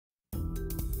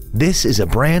This is a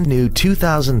brand new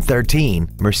 2013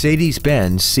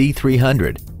 Mercedes-Benz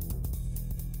C300.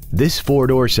 This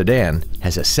four-door sedan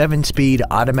has a 7-speed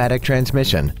automatic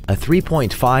transmission, a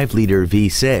 3.5-liter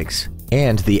V6,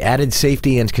 and the added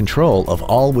safety and control of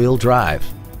all-wheel drive.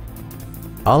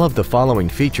 All of the following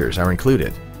features are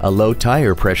included: a low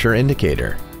tire pressure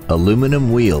indicator,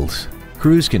 aluminum wheels,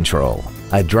 cruise control,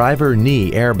 a driver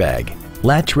knee airbag,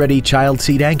 latch-ready child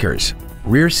seat anchors,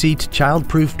 rear seat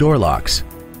child-proof door locks,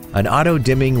 an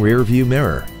auto-dimming rear-view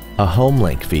mirror, a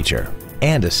HomeLink feature,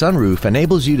 and a sunroof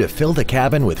enables you to fill the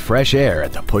cabin with fresh air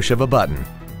at the push of a button.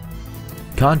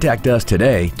 Contact us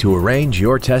today to arrange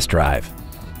your test drive.